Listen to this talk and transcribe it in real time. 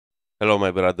Hello,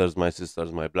 my brothers, my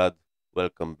sisters, my blood.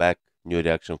 Welcome back. New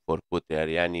reaction for PUTRI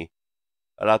ARIANI.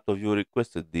 A lot of you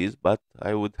requested this, but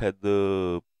I would have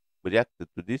reacted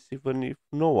to this even if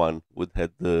no one would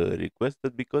have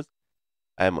requested because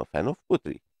I am a fan of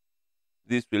Putri.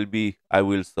 This will be I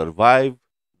Will Survive,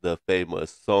 the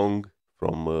famous song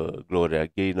from Gloria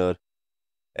Gaynor.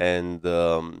 And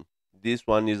this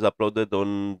one is uploaded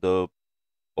on the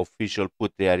official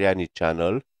PUTRI ARIANI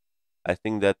channel. I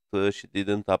think that she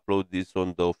didn't upload this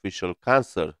on the official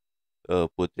Cancer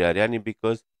PUTRI ARIANI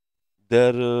because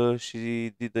there she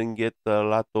didn't get a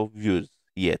lot of views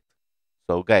yet.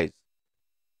 So guys,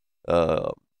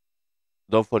 uh,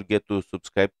 don't forget to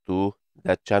subscribe to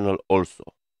that channel also.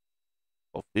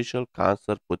 Official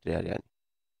Cancer PUTRI ARIANI.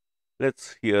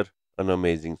 Let's hear an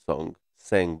amazing song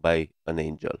sang by an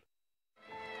angel.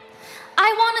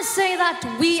 I want to say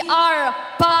that we are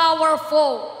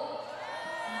powerful.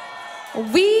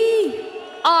 We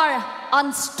are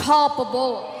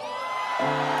unstoppable.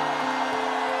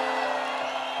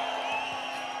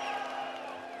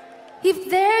 If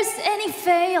there's any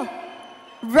fail,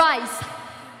 rise.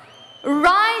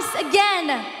 Rise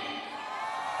again.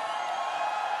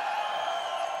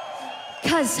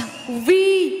 'Cause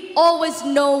we always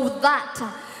know that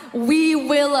we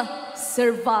will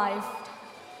survive.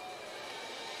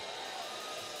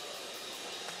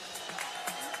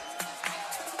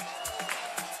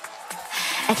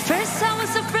 At first I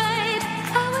was afraid,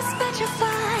 I was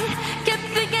petrified. Kept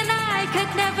thinking I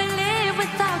could never live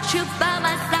without you by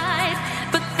my side.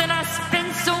 But then I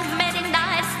spent so many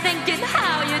nights thinking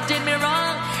how you did me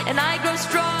wrong. And I grow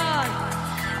strong,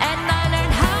 and I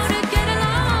learned how to get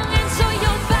along. And so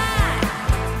you're back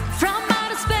from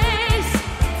outer space.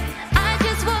 I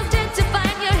just walked in to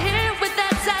find you here with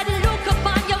that sad look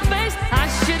upon your face.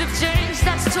 I should have changed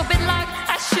that stupid lock.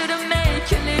 I should have made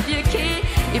you leave your key.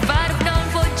 If I'd have known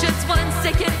for just 1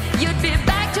 second, you'd be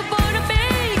back to border me.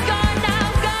 Gone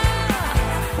now,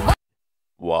 gone.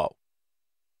 Wow.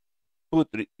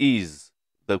 Putri is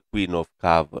the queen of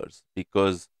covers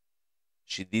because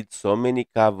she did so many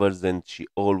covers and she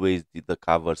always did the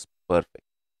covers perfect.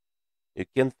 You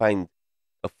can't find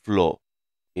a flaw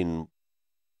in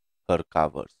her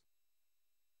covers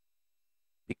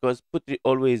because Putri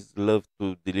always loved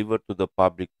to deliver to the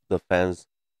public, the fans,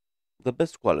 the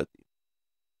best quality.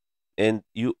 And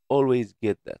you always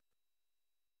get that.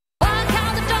 Walk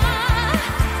out the door,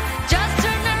 just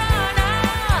turn around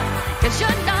now, 'cause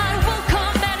you're not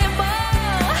welcome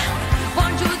anymore.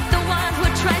 Weren't you the one who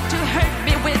tried to hurt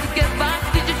me with goodbye?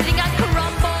 Did you think I'd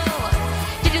crumble?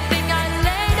 Did you think I'd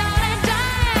lay down and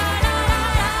die?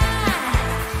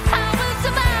 I will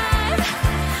survive.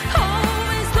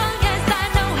 Oh, as long as I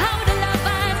know how to love,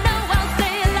 I know I'll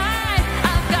stay alive.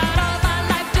 I've got all my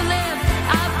life to live.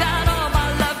 I've got all my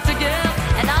love to give,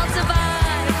 and I'll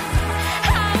survive.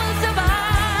 I will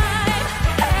survive.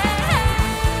 Hey.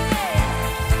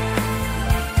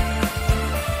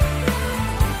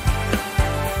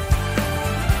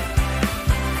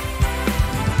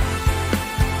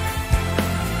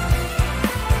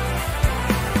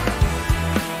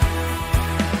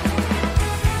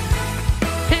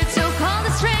 It took all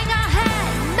the strength I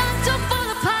had not to fall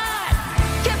apart.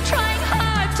 Kept trying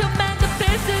hard to mend the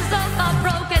pieces of my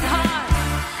broken heart.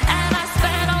 And I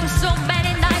spent on so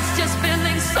many nights just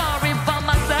feeling sorry for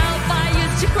myself. I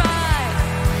used to cry,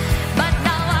 but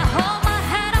now I hold my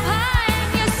head up high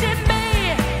and you see me,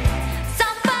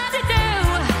 somebody new.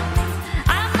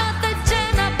 I'm not the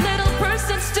gen-up little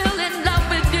person still in love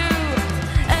with you.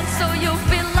 And so you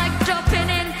feel like dropping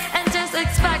in and just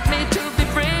expect me to be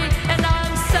free. And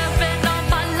I'm serving all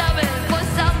my loving for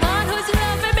someone who's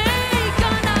loving me.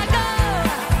 Gonna go.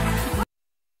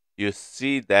 You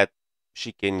see that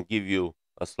she can give you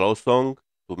a slow song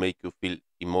to make you feel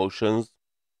emotions,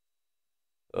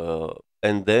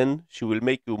 and then she will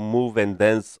make you move and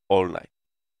dance all night.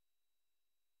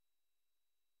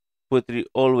 Putri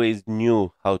always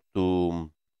knew how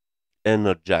to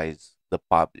energize the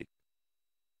public.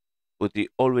 Putri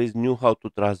always knew how to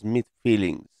transmit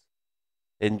feelings.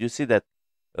 And you see that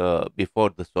before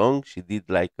the song, she did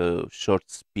like a short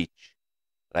speech,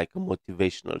 like a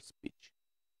motivational speech.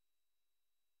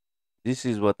 This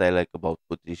is what I like about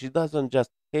Putri. She doesn't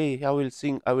just, hey, I will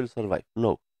sing, I will survive.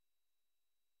 No.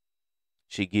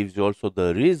 She gives you also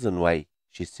the reason why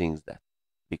she sings that.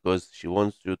 Because she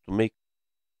wants you to make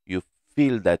you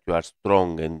feel that you are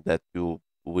strong and that you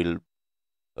will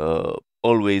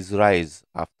always rise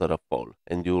after a fall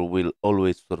and you will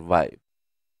always survive.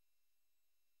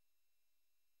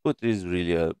 Putri is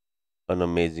really an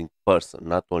amazing person,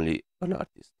 not only an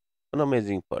artist, an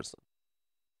amazing person.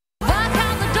 Walk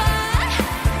out the door,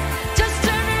 just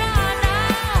turn around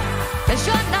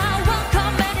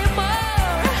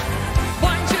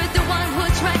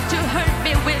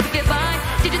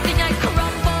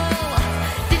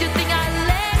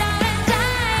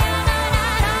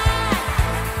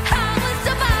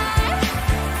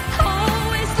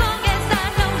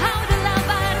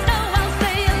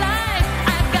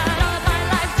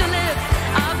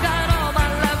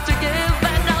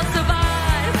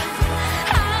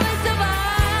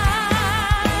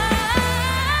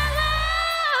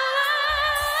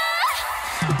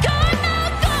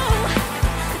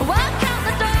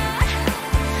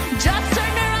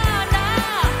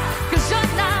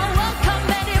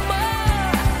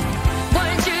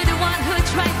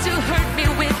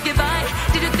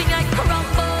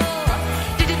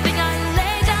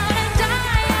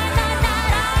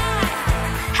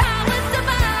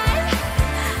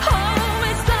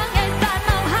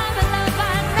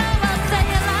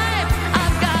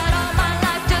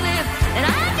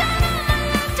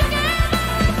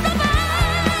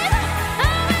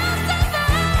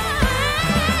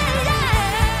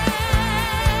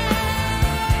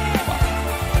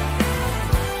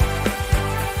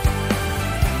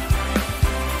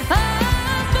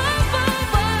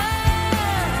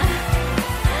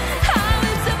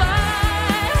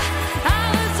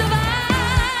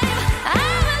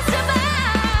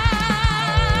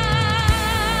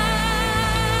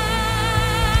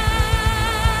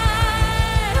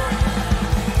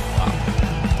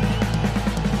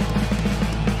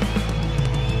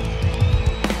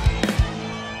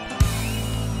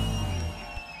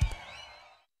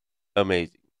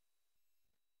amazing.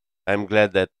 I'm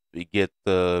glad that we get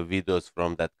videos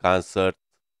from that concert.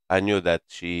 I knew that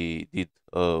she did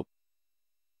a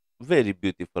very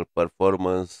beautiful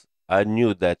performance. I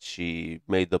knew that she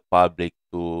made the public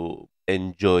to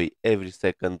enjoy every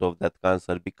second of that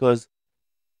concert because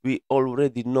we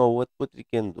already know what Putri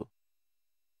can do.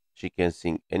 She can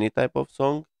sing any type of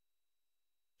song.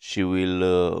 She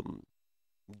will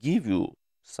give you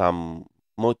some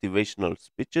motivational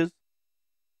speeches,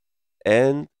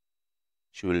 and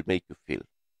she will make you feel.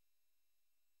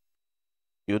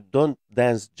 You don't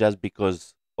dance just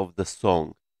because of the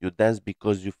song. You dance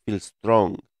because you feel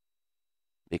strong,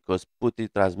 because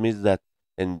Putri transmits that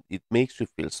and it makes you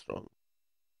feel strong.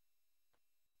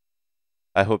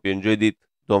 I hope you enjoyed it.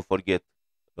 Don't forget,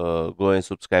 go and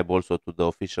subscribe also to the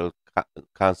official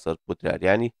concert Putri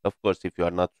Ariani. Of course, if you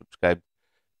are not subscribed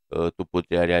to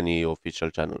Putri Ariani official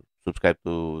channel, subscribe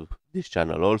to this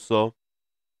channel also.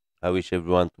 I wish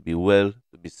everyone to be well,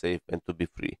 to be safe, and to be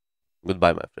free.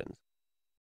 Goodbye, my friends.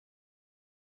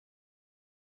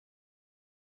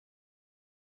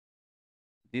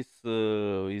 This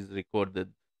is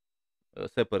recorded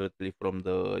separately from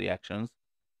the reactions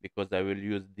because I will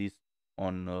use this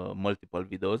on multiple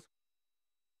videos.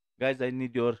 Guys, I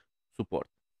need your support.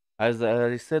 As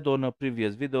I said on a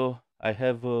previous video, I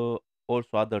have also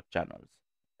other channels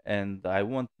and I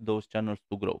want those channels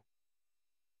to grow.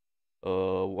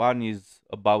 One is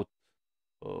about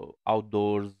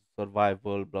outdoors,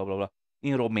 survival, blah blah blah,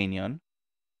 in Romanian,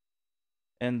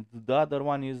 and the other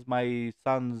one is my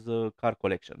son's car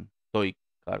collection, toy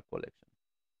car collection,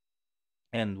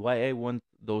 and why I want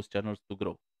those channels to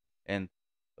grow. And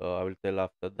I will tell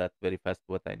after that very fast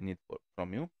what I need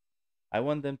from you. I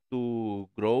want them to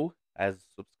grow as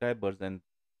subscribers and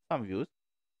some views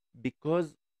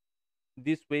because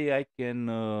this way I can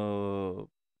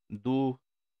do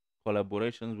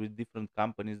collaborations with different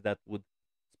companies that would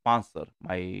sponsor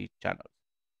my channels.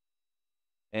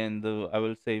 And I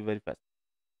will say very fast.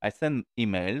 I send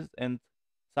emails and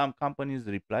some companies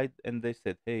replied and they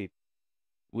said, "Hey,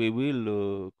 we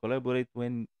will collaborate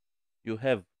when you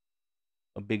have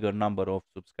a bigger number of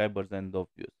subscribers and of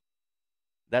views."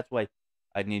 That's why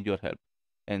I need your help.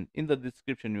 And in the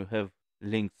description, you have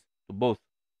links to both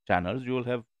channels. You will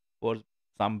have for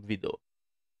some video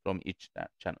from each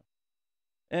channel.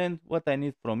 And what I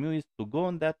need from you is to go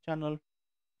on that channel,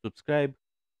 subscribe,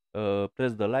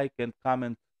 press the like, and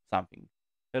comment something.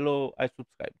 Hello, I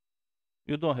subscribe.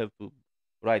 You don't have to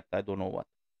write, I don't know what.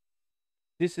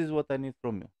 This is what I need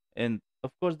from you. And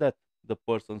of course, that the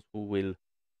persons who will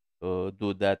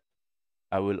do that,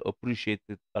 I will appreciate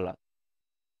it a lot.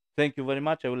 Thank you very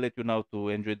much. I will let you now to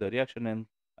enjoy the reaction, and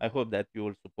I hope that you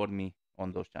will support me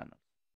on those channels.